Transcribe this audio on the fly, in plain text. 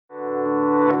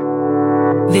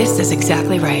This is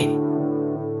exactly right.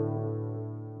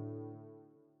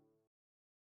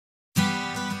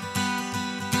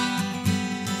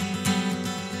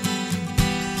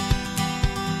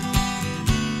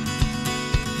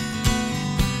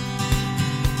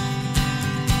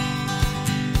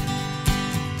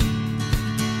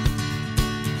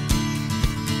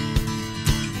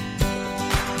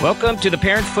 Welcome to the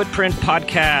Parent Footprint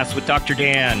Podcast with Dr.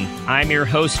 Dan. I'm your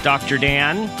host, Dr.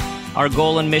 Dan. Our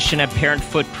goal and mission at Parent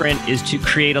Footprint is to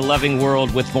create a loving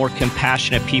world with more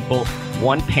compassionate people,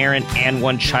 one parent and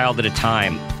one child at a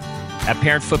time. At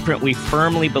Parent Footprint, we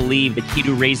firmly believe the key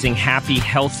to raising happy,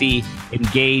 healthy,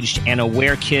 engaged, and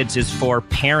aware kids is for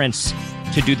parents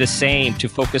to do the same, to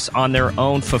focus on their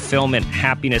own fulfillment,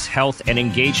 happiness, health, and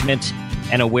engagement,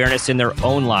 and awareness in their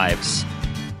own lives.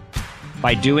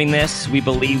 By doing this, we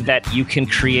believe that you can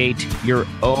create your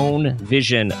own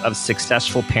vision of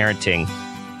successful parenting,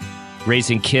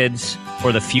 raising kids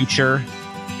for the future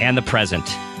and the present.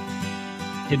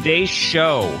 Today's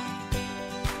show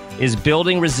is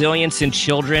building resilience in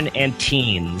children and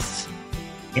teens.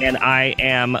 And I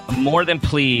am more than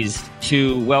pleased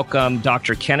to welcome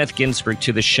Dr. Kenneth Ginsburg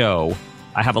to the show.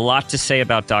 I have a lot to say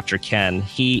about Dr. Ken.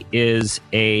 He is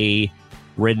a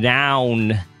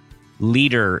renowned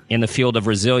leader in the field of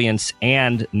resilience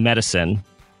and medicine.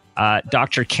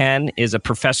 Dr. Ken is a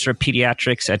professor of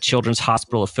pediatrics at Children's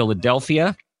Hospital of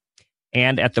Philadelphia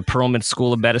and at the Perelman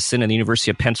School of Medicine at the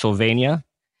University of Pennsylvania.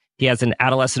 He has an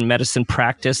adolescent medicine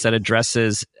practice that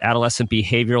addresses adolescent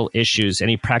behavioral issues,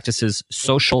 and he practices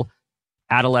social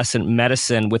adolescent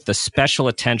medicine with the special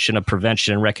attention of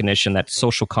prevention and recognition that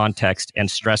social context and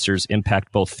stressors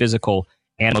impact both physical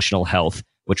and emotional health,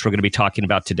 which we're going to be talking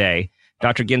about today.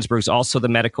 Dr. Ginsburg is also the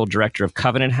medical director of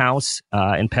Covenant House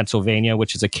in Pennsylvania,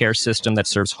 which is a care system that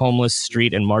serves homeless,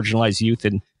 street, and marginalized youth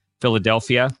in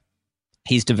Philadelphia.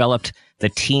 He's developed the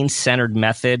teen-centered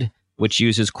method, which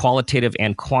uses qualitative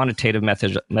and quantitative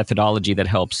methodology that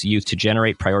helps youth to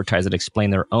generate, prioritize, and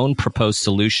explain their own proposed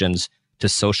solutions to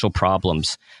social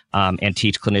problems and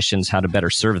teach clinicians how to better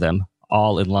serve them,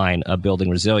 all in line of building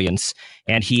resilience.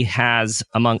 And he has,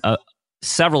 among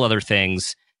several other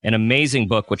things, an amazing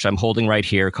book, which I'm holding right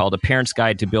here, called A Parent's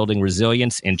Guide to Building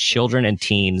Resilience in Children and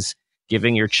Teens,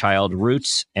 Giving Your Child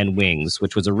Roots and Wings,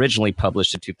 which was originally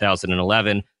published in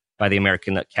 2011 by the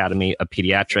American Academy of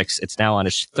Pediatrics. It's now on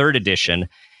its third edition.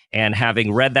 And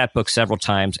having read that book several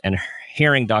times and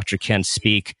hearing Dr. Ken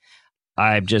speak,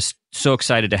 I'm just so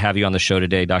excited to have you on the show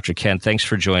today, Dr. Ken. Thanks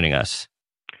for joining us.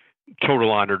 Total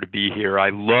honor to be here.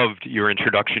 I loved your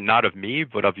introduction, not of me,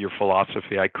 but of your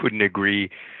philosophy. I couldn't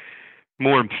agree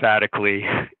more emphatically,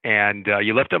 and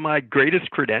you left out my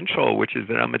greatest credential, which is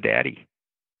that I'm a daddy.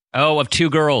 Oh, of two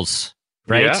girls,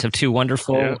 right? Yeah. Of two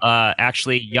wonderful,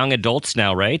 actually young adults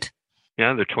now, right?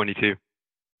 Yeah, they're 22.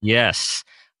 Yes.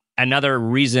 Another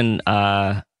reason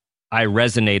I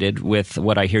resonated with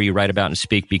what I hear you write about and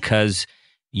speak, because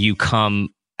you come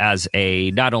as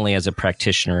not only as a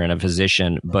practitioner and a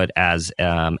physician, but as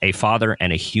a father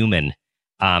and a human,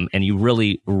 and you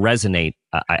really resonate,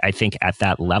 I think, at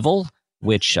that level,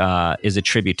 which is a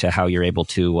tribute to how you're able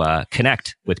to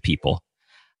connect with people.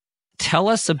 Tell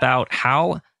us about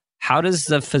how does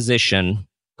the physician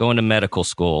going to medical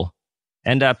school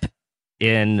end up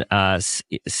in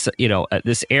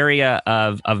this area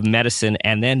of medicine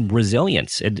and then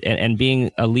resilience and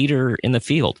being a leader in the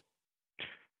field?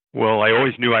 Well, I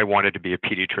always knew I wanted to be a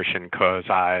pediatrician because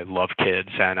I love kids,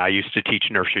 and I used to teach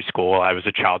nursery school. I was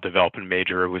a child development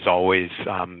major. It was always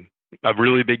a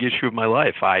really big issue of my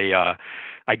life. I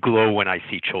glow when I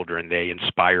see children. They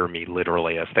inspire me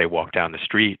literally as they walk down the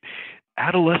street.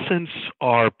 Adolescents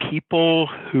are people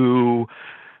who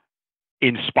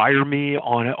inspire me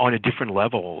on a different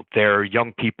level. They're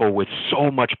young people with so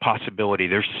much possibility.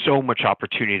 There's so much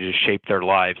opportunity to shape their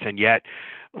lives, and yet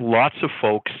lots of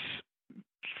folks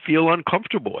feel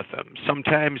uncomfortable with them.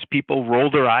 Sometimes people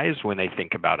roll their eyes when they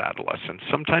think about adolescence.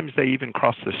 Sometimes they even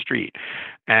cross the street.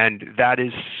 And that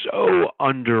is so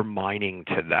undermining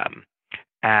to them.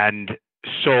 And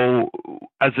so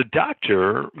as a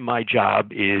doctor, my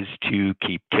job is to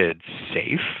keep kids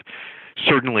safe,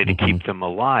 certainly to keep them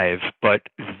alive, but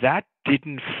that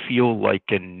didn't feel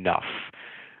like enough.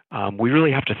 We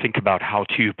really have to think about how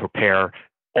to prepare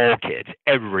all kids,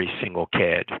 every single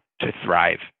kid, to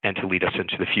thrive and to lead us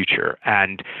into the future.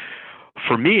 And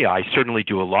for me, I certainly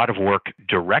do a lot of work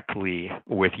directly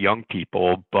with young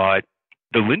people, but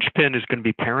the linchpin is going to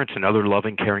be parents and other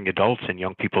loving, caring adults in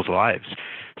young people's lives.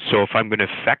 So if I'm going to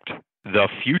affect the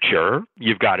future,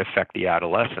 you've got to affect the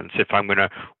adolescents. If I'm going to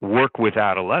work with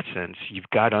adolescents, you've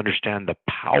got to understand the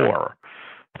power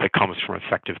that comes from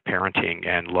effective parenting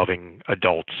and loving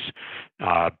adults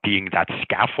being that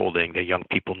scaffolding that young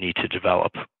people need to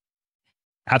develop.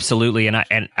 Absolutely.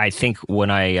 And I think when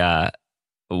I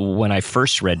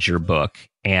first read your book,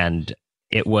 and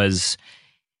it was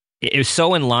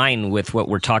so in line with what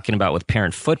we're talking about with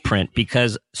Parent Footprint,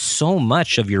 because so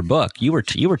much of your book, you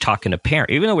were talking to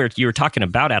parents, even though you were talking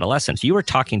about adolescents, you were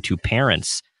talking to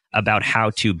parents about how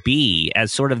to be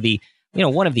as sort of the,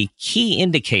 one of the key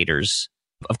indicators.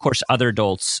 Of course, other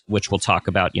adults, which we'll talk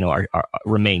about, are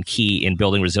remain key in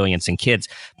building resilience in kids,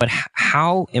 but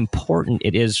how important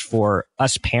it is for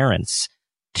us parents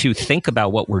to think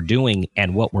about what we're doing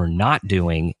and what we're not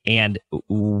doing. And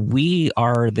we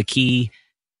are the key,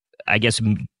 I guess,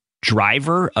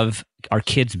 driver of our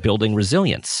kids building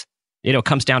resilience. It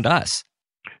comes down to us.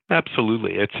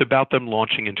 Absolutely. It's about them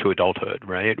launching into adulthood,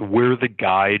 right? We're the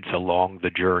guides along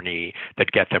the journey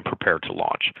that get them prepared to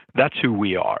launch. That's who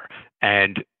we are.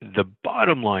 And the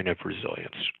bottom line of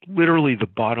resilience, literally the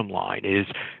bottom line is,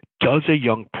 does a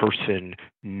young person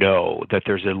know that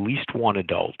there's at least one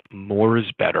adult, more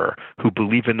is better, who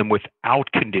believe in them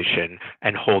without condition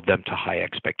and hold them to high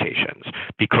expectations?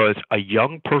 Because a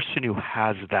young person who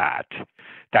has that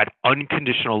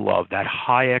unconditional love, that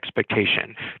high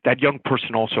expectation, that young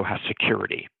person also has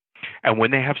security. And when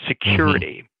they have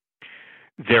security,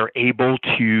 they're able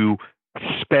to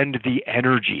spend the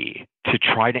energy to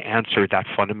try to answer that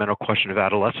fundamental question of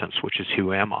adolescence, which is,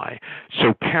 who am I?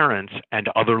 So parents and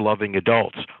other loving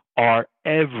adults are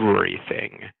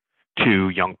everything to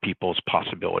young people's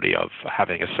possibility of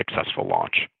having a successful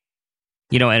launch.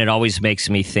 And it always makes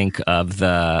me think of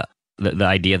the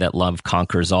idea that love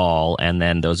conquers all, and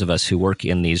then those of us who work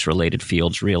in these related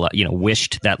fields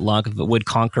wished that love would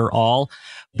conquer all.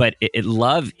 But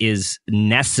love is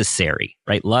necessary,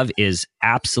 right? Love is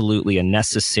absolutely a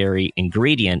necessary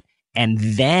ingredient. And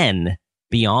then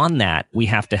beyond that, we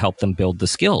have to help them build the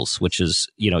skills, which is,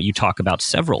 you talk about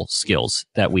several skills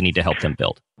that we need to help them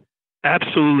build.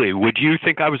 Absolutely. Would you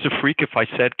think I was a freak if I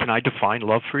said, can I define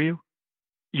love for you?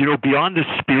 Beyond the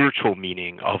spiritual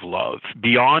meaning of love,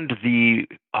 beyond the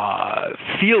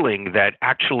feeling that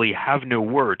actually have no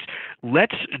words,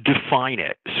 let's define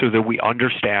it so that we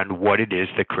understand what it is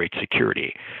that creates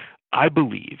security. I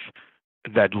believe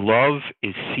that love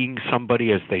is seeing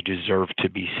somebody as they deserve to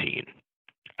be seen,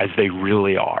 as they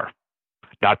really are,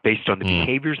 not based on the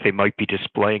behaviors they might be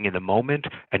displaying in the moment,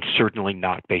 and certainly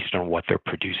not based on what they're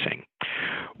producing.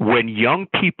 When young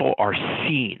people are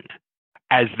seen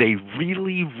as they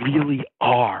really, really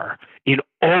are, in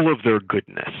all of their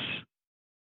goodness,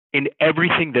 in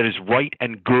everything that is right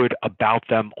and good about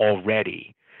them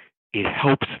already, it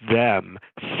helps them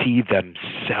see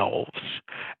themselves.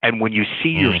 And when you see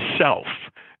yourself,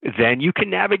 then you can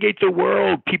navigate the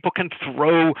world. People can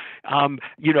throw,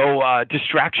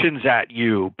 distractions at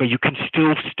you, but you can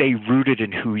still stay rooted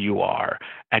in who you are.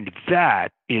 And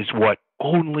that is what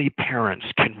only parents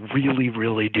can really,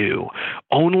 really do.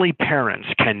 Only parents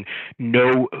can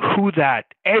know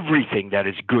everything that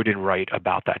is good and right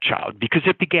about that child, because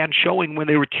it began showing when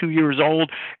they were 2 years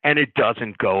old, and it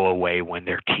doesn't go away when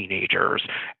they're teenagers.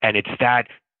 And it's that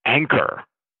anchor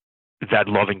that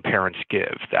loving parents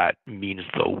give that means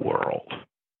the world.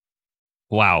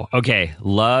 Wow. Okay.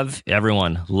 Love,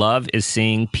 everyone. Love is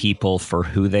seeing people for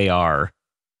who they are,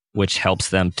 which helps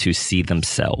them to see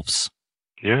themselves.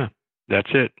 Yeah.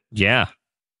 That's it. Yeah.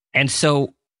 And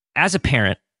so as a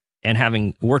parent, and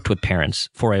having worked with parents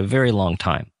for a very long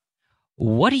time,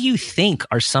 what do you think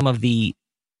are some of the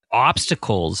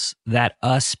obstacles that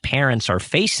us parents are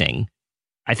facing?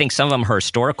 I think some of them are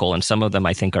historical, and some of them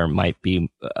I think might be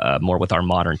more with our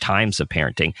modern times of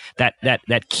parenting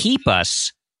that keep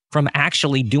us from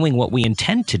actually doing what we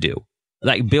intend to do,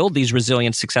 like build these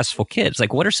resilient, successful kids.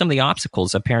 Like, what are some of the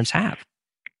obstacles that parents have?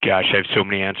 Gosh, I have so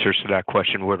many answers to that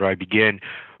question. Where do I begin?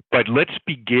 But let's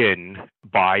begin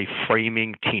by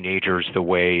framing teenagers the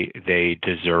way they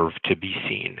deserve to be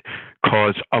seen.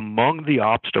 Because among the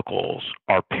obstacles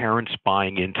are parents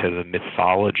buying into the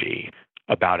mythology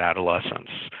about adolescence.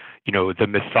 The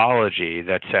mythology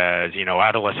that says,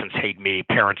 adolescents hate me,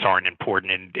 parents aren't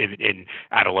important in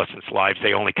adolescents' lives,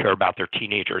 they only care about their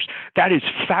teenagers. That is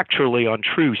factually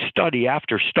untrue. Study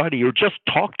after study, or just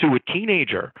talk to a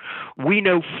teenager. We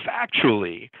know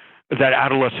factually that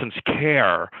adolescents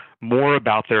care more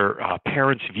about their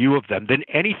parents' view of them than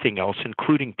anything else,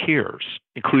 including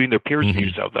their peers'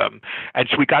 views of them. And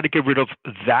so we got to get rid of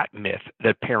that myth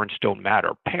that parents don't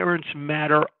matter. Parents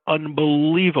matter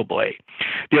unbelievably.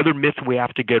 The other myth we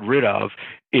have to get rid of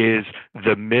is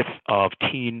the myth of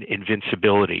teen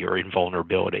invincibility or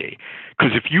invulnerability.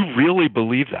 Because if you really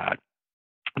believe that,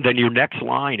 then your next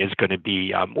line is going to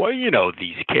be, well,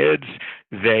 these kids,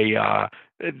 you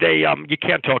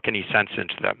can't talk any sense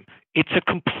into them. It's a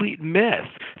complete myth.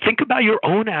 Think about your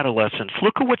own adolescence.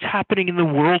 Look at what's happening in the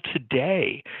world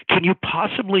today. Can you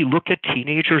possibly look at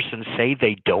teenagers and say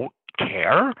they don't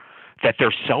care? That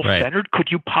they're self-centered? Right. Could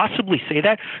you possibly say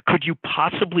that? Could you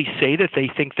possibly say that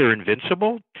they think they're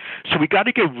invincible? So we got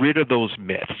to get rid of those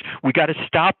myths. We got to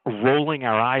stop rolling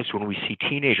our eyes when we see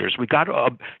teenagers. We got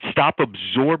to stop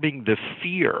absorbing the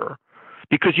fear.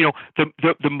 Because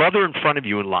the mother in front of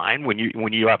you in line, when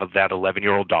you have that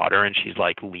 11-year-old daughter and she's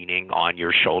like leaning on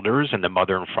your shoulders, and the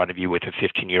mother in front of you with a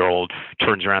 15-year-old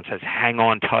turns around and says, "Hang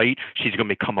on tight, she's going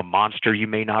to become a monster you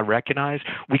may not recognize."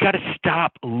 We got to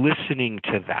stop listening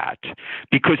to that,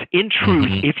 because in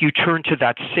truth, if you turn to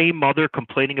that same mother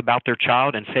complaining about their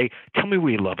child and say, "Tell me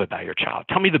what you love about your child.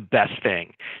 Tell me the best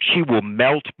thing," she will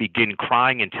melt, begin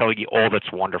crying, and tell you all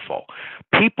that's wonderful.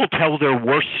 People tell their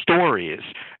worst stories,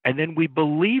 and then we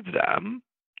believe them,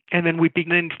 and then we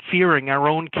begin fearing our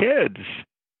own kids.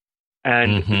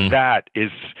 And that is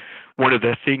one of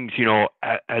the things,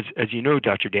 as you know,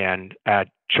 Dr. Dan, at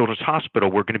Children's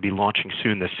Hospital, we're going to be launching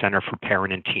soon the Center for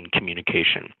Parent and Teen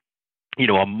Communication.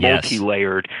 A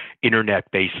multi-layered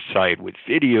internet-based site with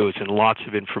videos and lots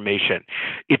of information.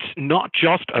 It's not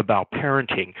just about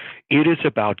parenting. It is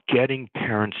about getting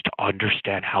parents to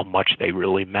understand how much they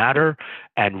really matter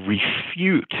and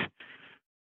refute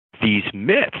these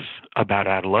myths about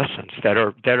adolescence that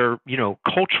are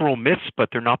cultural myths, but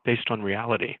they're not based on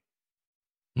reality.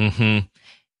 The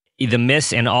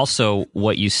myths, and also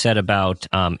what you said about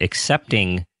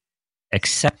accepting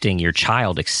your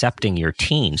child, accepting your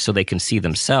teen, so they can see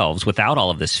themselves without all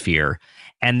of this fear.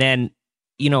 And then,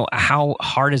 how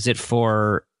hard is it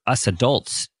for us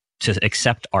adults to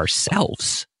accept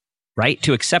ourselves, right?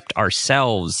 To accept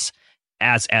ourselves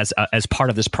as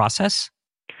part of this process?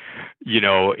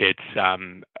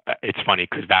 It's funny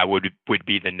because that would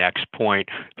be the next point.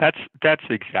 That's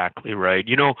exactly right.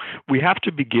 We have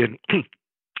to begin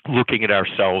looking at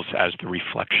ourselves as the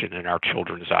reflection in our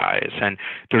children's eyes. And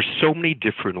there's so many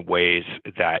different ways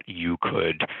that you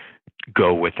could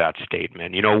go with that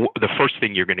statement. The first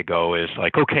thing you're going to go is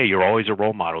like, okay, you're always a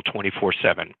role model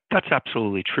 24/7. That's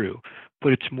absolutely true.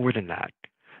 But it's more than that.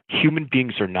 Human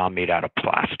beings are not made out of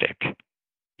plastic.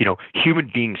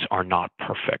 Human beings are not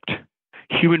perfect.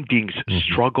 Human beings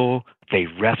struggle, they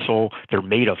wrestle, they're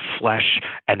made of flesh,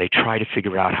 and they try to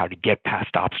figure out how to get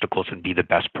past obstacles and be the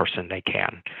best person they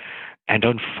can. And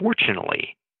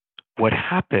unfortunately, what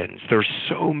happens, there's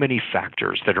so many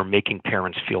factors that are making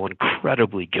parents feel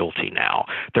incredibly guilty now.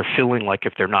 They're feeling like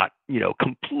if they're not,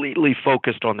 completely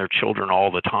focused on their children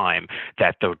all the time,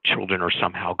 that the children are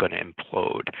somehow going to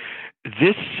implode.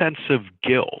 This sense of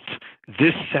guilt,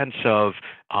 this sense of,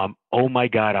 oh my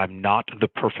God, I'm not the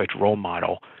perfect role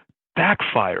model,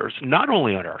 backfires not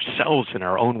only on ourselves and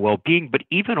our own well-being, but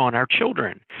even on our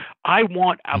children. I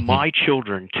want my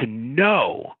children to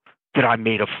know that I'm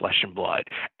made of flesh and blood,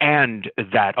 and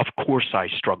that, of course, I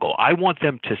struggle. I want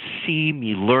them to see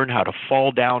me learn how to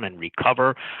fall down and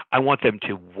recover. I want them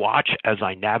to watch as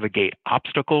I navigate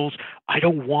obstacles. I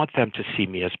don't want them to see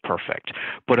me as perfect.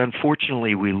 But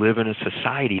unfortunately, we live in a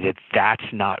society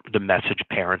that's not the message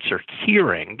parents are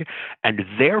hearing, and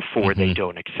therefore they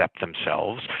don't accept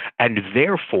themselves, and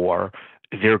therefore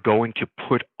they're going to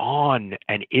put on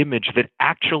an image that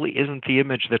actually isn't the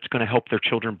image that's going to help their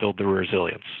children build their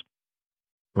resilience.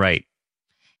 Right.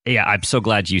 Yeah, I'm so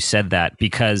glad you said that,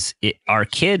 because our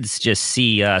kids just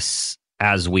see us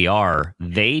as we are.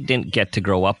 They didn't get to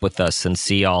grow up with us and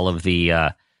see all of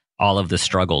the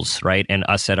struggles, right? And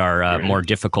us at our more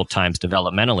difficult times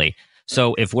developmentally.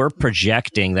 So if we're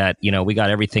projecting that, we got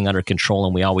everything under control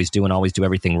and we always do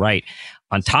everything right,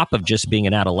 on top of just being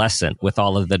an adolescent with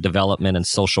all of the development and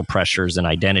social pressures and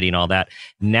identity and all that,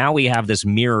 now we have this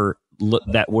mirror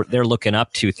that they're looking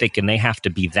up to, thinking they have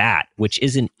to be that, which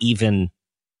isn't even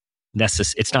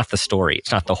necessary. It's not the story.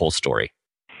 It's not the whole story.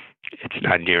 It's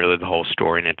not nearly the whole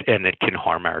story, and it can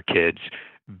harm our kids.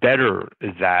 Better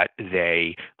that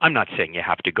I'm not saying you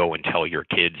have to go and tell your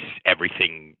kids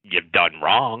everything you've done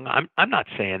wrong. I'm not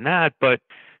saying that, but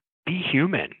be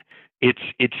human. It's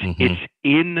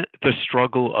in the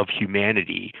struggle of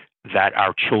humanity that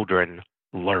our children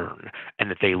learn, and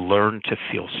that they learn to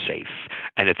feel safe,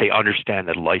 and that they understand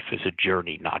that life is a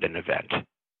journey, not an event.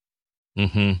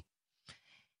 And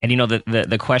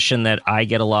the question that I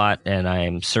get a lot, and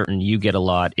I'm certain you get a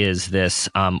lot, is this: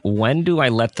 when do I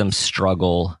let them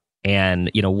struggle?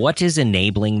 And what is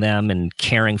enabling them and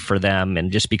caring for them?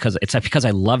 And just because it's not because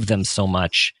I love them so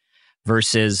much,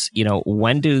 versus,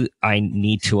 when do I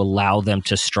need to allow them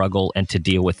to struggle and to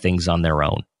deal with things on their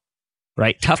own?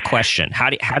 Right? Tough question. How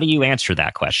do you answer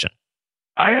that question?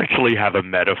 I actually have a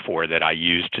metaphor that I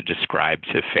use to describe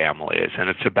to families, and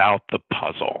it's about the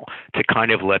puzzle, to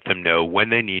kind of let them know when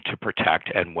they need to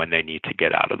protect and when they need to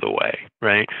get out of the way,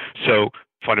 right? So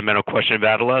fundamental question of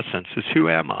adolescence is, who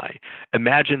am I?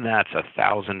 Imagine that's a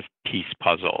 1,000-piece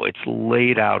puzzle. It's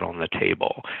laid out on the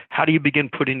table. How do you begin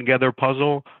putting together a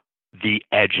puzzle? The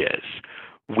edges.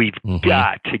 We've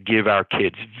got to give our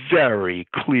kids very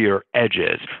clear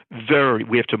edges.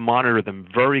 We have to monitor them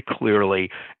very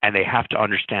clearly, and they have to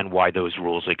understand why those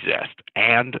rules exist.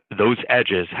 And those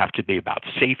edges have to be about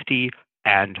safety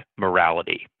and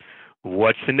morality.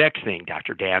 What's the next thing,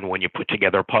 Dr. Dan, when you put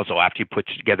together a puzzle? After you put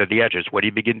together the edges, what do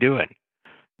you begin doing?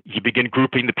 You begin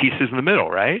grouping the pieces in the middle,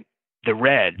 right? The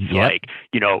reds, is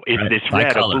this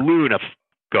red a balloon?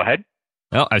 Go ahead.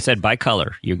 No, I said by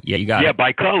color. You got it. Yeah,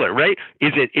 by color, right?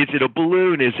 Is it a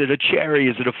balloon? Is it a cherry?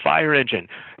 Is it a fire engine?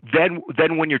 Then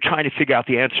when you're trying to figure out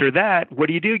the answer to that, what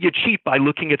do? You cheat by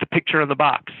looking at the picture on the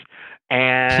box.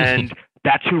 And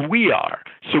that's who we are.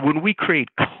 So when we create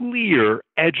clear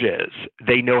edges,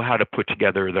 they know how to put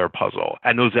together their puzzle.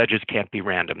 And those edges can't be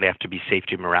random. They have to be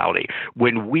safety and morality.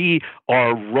 When we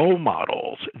are role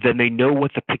models, then they know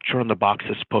what the picture on the box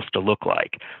is supposed to look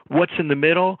like. What's in the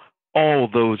middle? All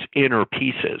those inner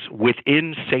pieces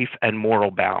within safe and moral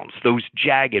bounds, those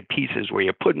jagged pieces where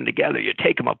you put them together, you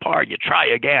take them apart, you try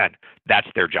again. That's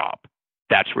their job.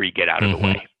 That's where you get out of the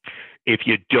way. If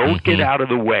you don't get out of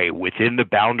the way within the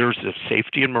boundaries of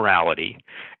safety and morality,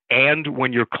 and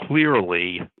when you're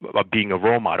clearly being a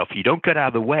role model, if you don't get out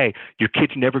of the way, your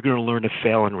kid's never going to learn to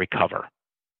fail and recover.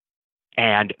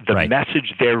 And the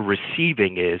message they're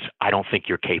receiving is, I don't think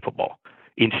you're capable.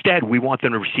 Instead, we want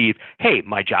them to receive, hey,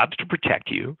 my job's to protect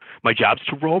you. My job's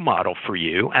to role model for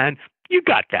you. And you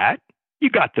got that. You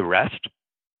got the rest.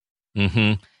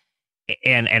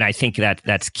 And I think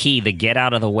that's key. The get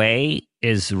out of the way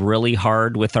is really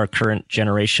hard with our current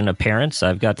generation of parents.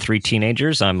 I've got 3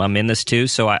 teenagers. I'm in this too.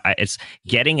 So it's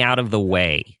getting out of the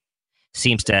way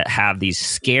seems to have these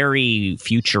scary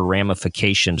future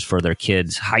ramifications for their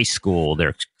kids' high school,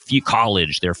 their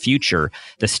college, their future.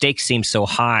 The stakes seem so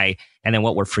high. And then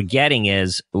what we're forgetting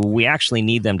is we actually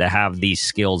need them to have these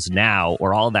skills now,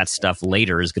 or all that stuff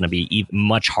later is going to be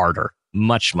much harder,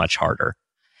 much, much harder.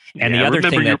 And the other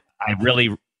thing that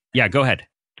go ahead.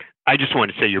 I just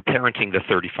want to say you're parenting the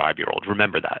 35-year-old.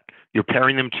 Remember that. You're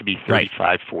parenting them to be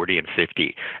 35, 40, and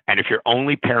 50. And if you're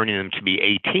only parenting them to be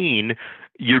 18,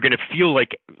 you're going to feel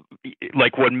like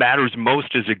what matters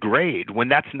most is a grade, when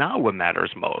that's not what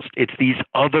matters most. It's these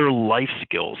other life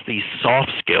skills, these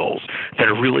soft skills that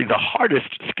are really the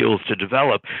hardest skills to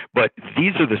develop. But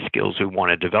these are the skills we want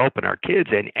to develop in our kids,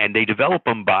 and they develop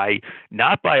them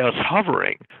not by us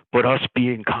hovering, but us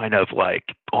being kind of like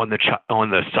on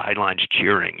the sidelines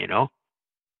cheering,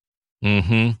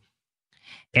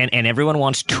 And everyone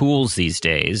wants tools these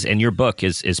days, and your book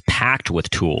is packed with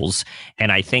tools.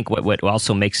 And I think what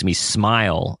also makes me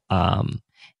smile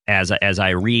as I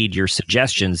read your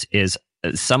suggestions is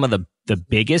some of the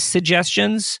biggest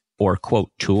suggestions, or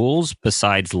quote tools,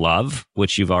 besides love,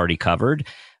 which you've already covered.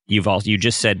 You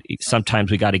just said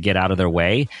sometimes we got to get out of their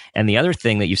way, and the other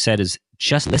thing that you said is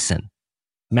just listen.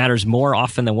 Matters more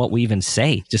often than what we even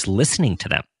say. Just listening to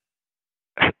them.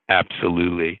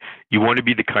 Absolutely. You want to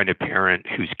be the kind of parent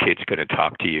whose kid's going to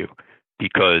talk to you,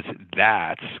 because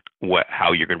that's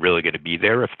how you're really going to be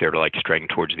there if they're like straying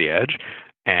towards the edge.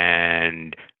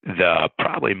 And the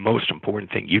probably most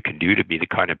important thing you can do to be the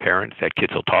kind of parent that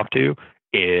kids will talk to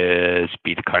is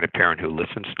be the kind of parent who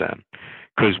listens to them.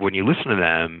 Because when you listen to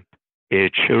them,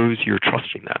 it shows you're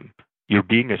trusting them. You're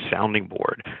being a sounding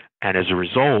board. And as a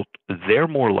result, they're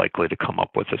more likely to come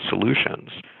up with the solutions.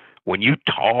 When you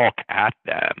talk at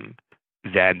them,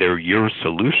 then they're your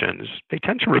solutions, they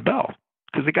tend to rebel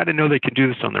because they got to know they can do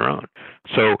this on their own.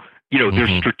 So,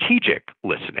 there's strategic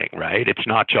listening, right? It's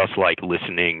not just like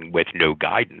listening with no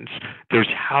guidance. There's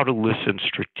how to listen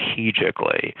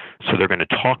strategically so they're going to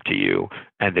talk to you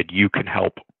and that you can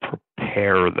help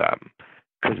prepare them.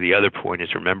 Because the other point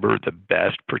is, remember, the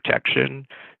best protection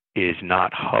is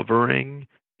not hovering,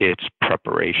 it's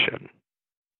preparation.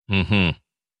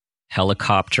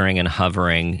 Helicoptering and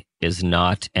hovering is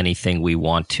not anything we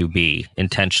want to be,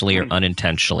 intentionally or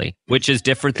unintentionally, which is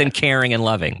different than caring and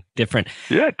loving. Different.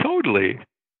 Yeah, totally.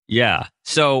 Yeah.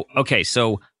 So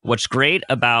what's great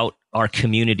about our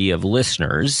community of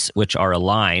listeners, which are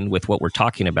aligned with what we're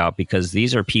talking about, because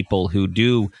these are people who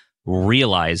do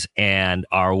realize and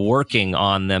are working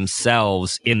on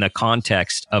themselves in the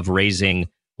context of raising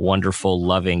wonderful,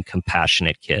 loving,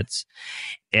 compassionate kids.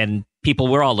 And people,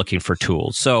 we're all looking for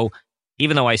tools. So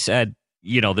even though I said,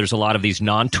 there's a lot of these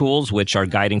non-tools, which are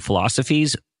guiding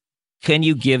philosophies, can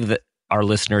you give our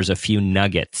listeners a few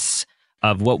nuggets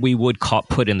of what we would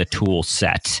put in the tool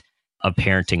set of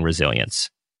parenting resilience?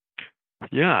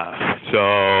 Yeah.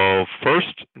 So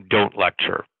first, don't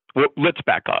lecture. Well, let's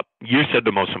back up. You said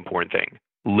the most important thing.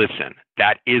 Listen,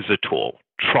 that is a tool.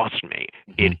 Trust me,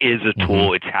 it is a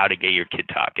tool. It's how to get your kid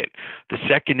talking. The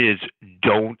second is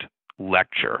don't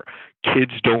lecture.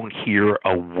 Kids don't hear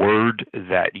a word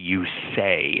that you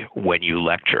say when you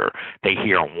lecture. They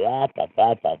hear womp, womp,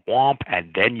 womp, womp, womp,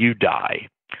 and then you die.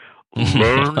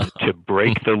 Learn to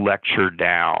break the lecture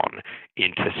down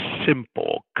into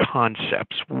simple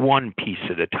concepts, one piece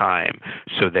at a time,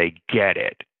 so they get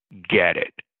it, got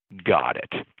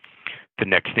it. The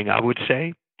next thing I would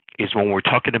say is when we're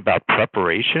talking about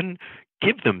preparation,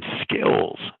 give them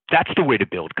skills. That's the way to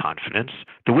build confidence.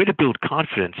 The way to build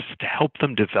confidence is to help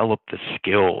them develop the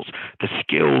skills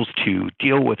to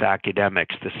deal with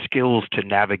academics, the skills to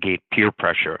navigate peer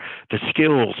pressure, the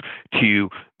skills to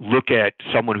look at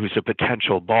someone who's a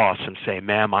potential boss and say,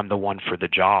 ma'am, I'm the one for the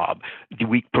job.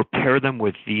 We prepare them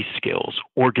with these skills,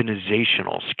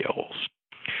 organizational skills.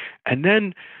 And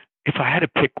then if I had to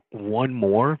pick one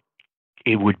more,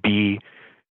 it would be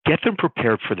get them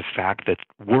prepared for the fact that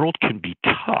the world can be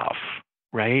tough,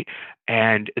 right?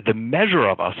 And the measure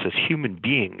of us as human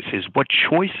beings is what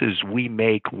choices we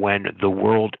make when the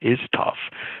world is tough.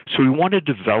 So we want to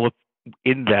develop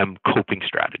in them coping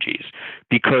strategies,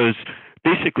 because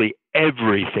basically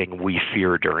everything we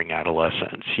fear during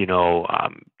adolescence,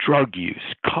 drug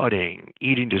use, cutting,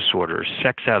 eating disorders,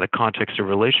 sex out of the context of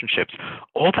relationships,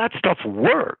 all that stuff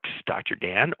works, Dr.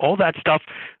 Dan. All that stuff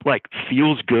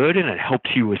feels good and it helps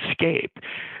you escape.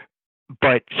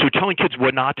 But so telling kids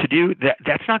what not to do,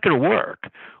 that's not going to work.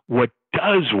 What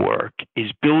does work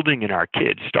is building in our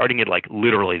kids, starting at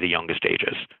literally the youngest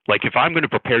ages. If I'm going to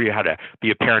prepare you how to be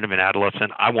a parent of an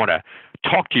adolescent, I want to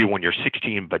talk to you when you're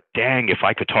 16, but dang, if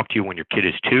I could talk to you when your kid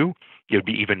is 2, it would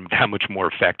be even that much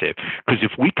more effective. Because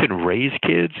if we can raise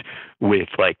kids with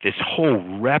this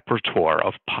whole repertoire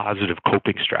of positive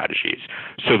coping strategies,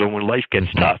 so that when life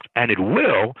gets tough, and it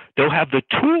will, they'll have the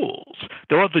tools.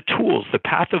 The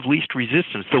path of least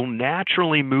resistance. They'll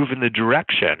naturally move in the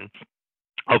direction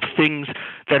of things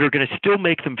that are going to still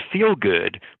make them feel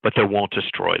good, but they won't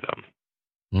destroy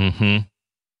them.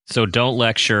 So don't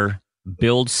lecture.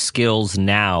 Build skills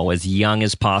now as young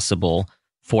as possible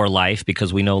for life,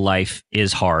 because we know life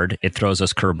is hard. It throws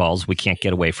us curveballs. We can't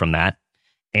get away from that.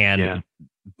 And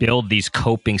build these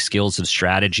coping skills and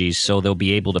strategies so they'll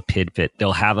be able to pivot.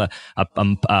 They'll have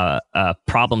a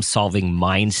problem-solving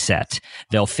mindset.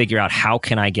 They'll figure out, how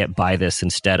can I get by this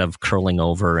instead of curling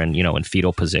over and, in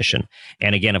fetal position.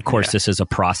 And again, of course, this is a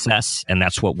process, and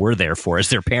that's what we're there for as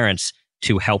their parents,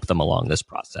 to help them along this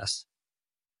process.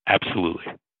 Absolutely.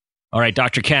 All right,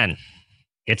 Dr. Ken,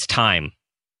 it's time.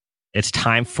 It's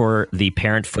time for the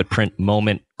parent footprint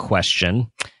moment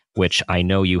question, which I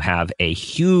know you have a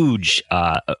huge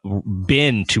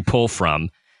bin to pull from.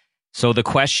 So the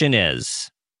question is,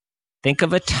 think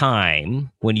of a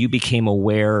time when you became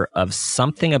aware of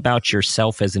something about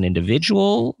yourself as an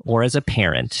individual or as a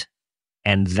parent,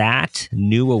 and that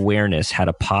new awareness had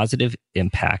a positive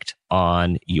impact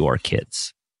on your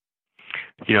kids.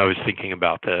 I was thinking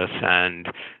about this, and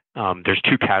there's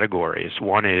two categories.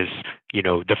 One is,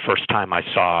 the first time I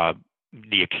saw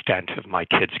the extent of my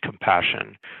kids'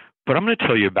 compassion. But I'm going to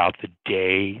tell you about the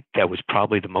day that was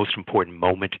probably the most important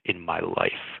moment in my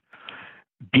life.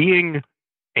 Being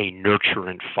a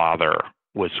nurturant father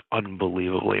was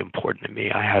unbelievably important to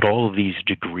me. I had all of these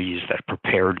degrees that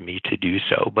prepared me to do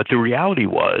so. But the reality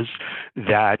was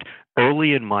that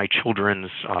early in my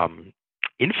children's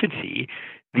infancy,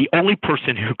 the only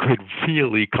person who could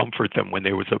really comfort them when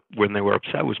they were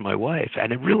upset was my wife.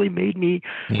 And it really made me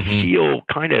feel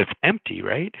kind of empty,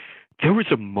 right? There was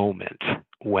a moment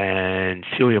when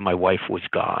Celia, my wife, was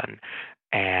gone,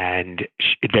 and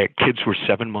their kids were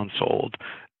 7 months old,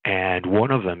 and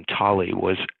one of them, Tali,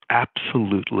 was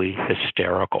absolutely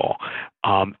hysterical.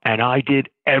 And I did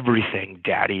everything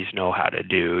daddies know how to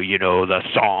do, the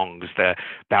songs, the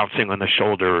bouncing on the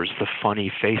shoulders, the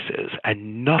funny faces,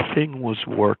 and nothing was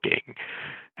working.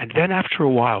 And then after a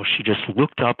while, she just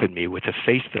looked up at me with a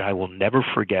face that I will never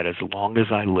forget as long as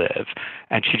I live.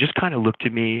 And she just kind of looked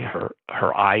at me,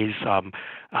 her eyes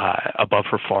above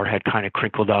her forehead kind of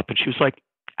crinkled up, and she was like,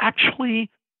 actually,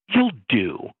 you'll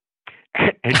do.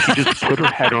 And she just put her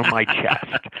head on my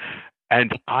chest.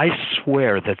 And I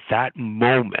swear that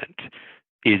moment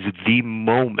is the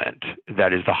moment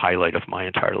that is the highlight of my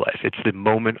entire life. It's the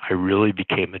moment I really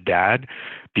became a dad,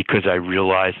 because I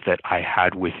realized that I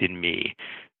had within me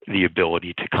the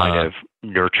ability to kind of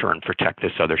nurture and protect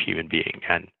this other human being.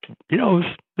 And, it was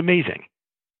amazing.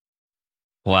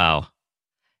 Wow.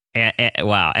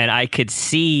 Wow. And I could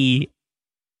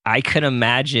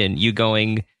imagine you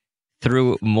going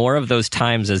through more of those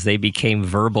times as they became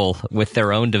verbal with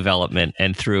their own development,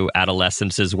 and through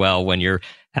adolescence as well, when you're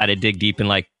had to dig deep and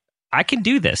like, I can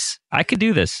do this.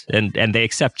 And they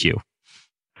accept you.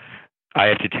 I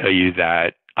have to tell you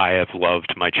that I have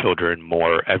loved my children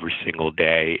more every single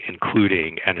day,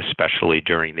 including and especially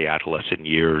during the adolescent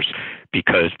years,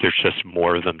 because there's just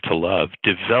more of them to love.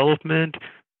 Development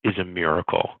is a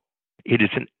miracle. It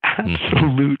is an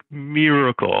absolute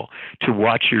miracle to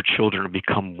watch your children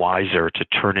become wiser, to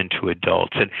turn into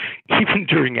adults. And even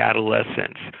during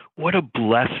adolescence, what a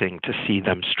blessing to see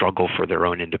them struggle for their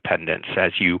own independence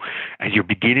as you're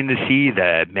beginning to see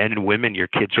the men and women your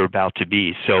kids are about to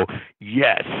be. So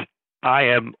yes, I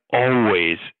am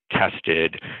always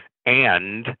tested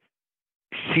and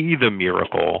see the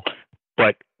miracle.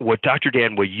 But what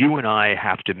you and I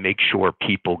have to make sure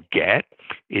people get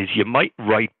is, you might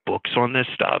write books on this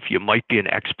stuff, you might be an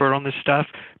expert on this stuff,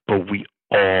 but we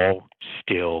all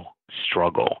still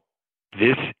struggle.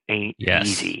 This ain't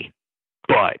easy.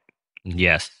 But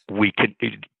we can.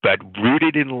 But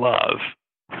rooted in love,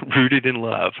 we're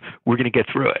going to get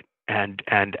through it. And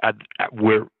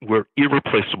we're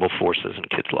irreplaceable forces in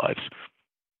kids' lives.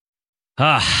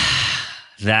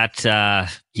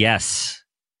 Yes.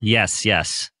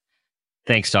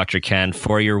 Thanks, Dr. Ken,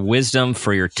 for your wisdom,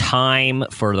 for your time,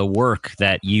 for the work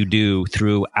that you do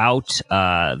throughout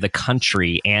the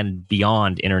country and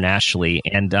beyond internationally.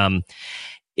 And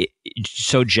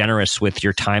so generous with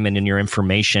your time and in your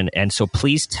information. And so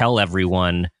please tell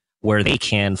everyone where they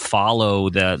can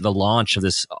follow the launch of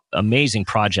this amazing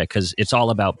project, because it's all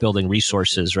about building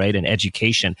resources, right, and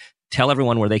education. Tell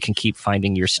everyone where they can keep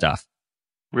finding your stuff.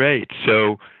 Right.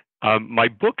 So my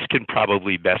books can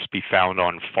probably best be found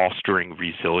on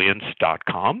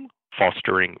fosteringresilience.com.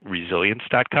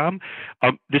 fosteringresilience.com.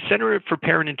 The Center for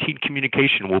Parent and Teen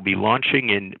Communication will be launching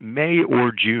in May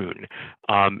or June,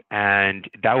 and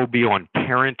that will be on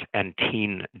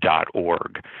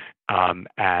parentandteen.org.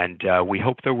 And we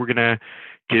hope that we're going to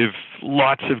give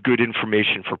lots of good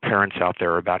information for parents out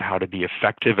there about how to be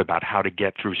effective, about how to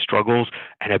get through struggles,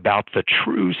 and about the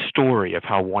true story of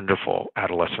how wonderful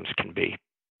adolescence can be.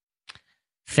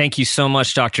 Thank you so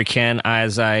much, Dr. Ken.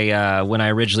 As when I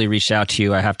originally reached out to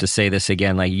you, I have to say this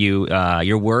again, like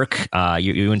your work,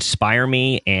 you inspire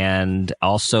me, and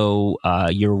also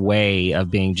your way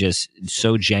of being just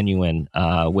so genuine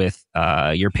with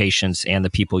your patients and the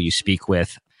people you speak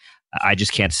with. I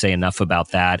just can't say enough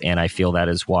about that. And I feel that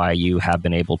is why you have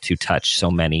been able to touch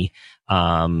so many,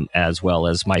 as well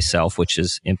as myself, which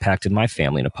has impacted my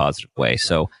family in a positive way.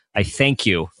 So I thank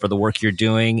you for the work you're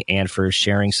doing and for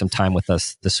sharing some time with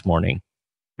us this morning.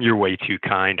 You're way too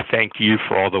kind. Thank you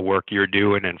for all the work you're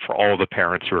doing and for all the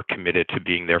parents who are committed to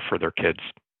being there for their kids.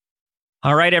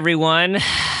 All right, everyone.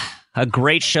 A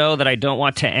great show that I don't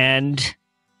want to end.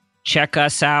 Check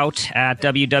us out at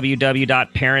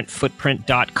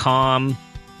www.parentfootprint.com.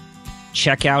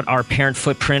 Check out our Parent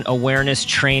Footprint Awareness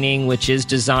Training, which is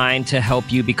designed to help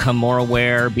you become more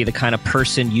aware, be the kind of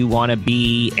person you want to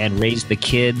be, and raise the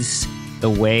kids the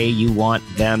way you want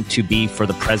them to be for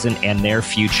the present and their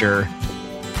future.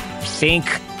 Think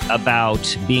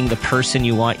about being the person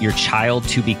you want your child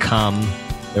to become.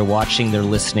 They're watching, they're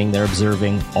listening, they're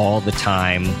observing all the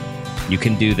time. You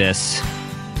can do this.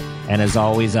 And as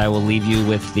always, I will leave you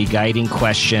with the guiding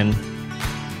question: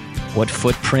 what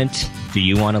footprint do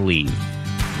you want to leave?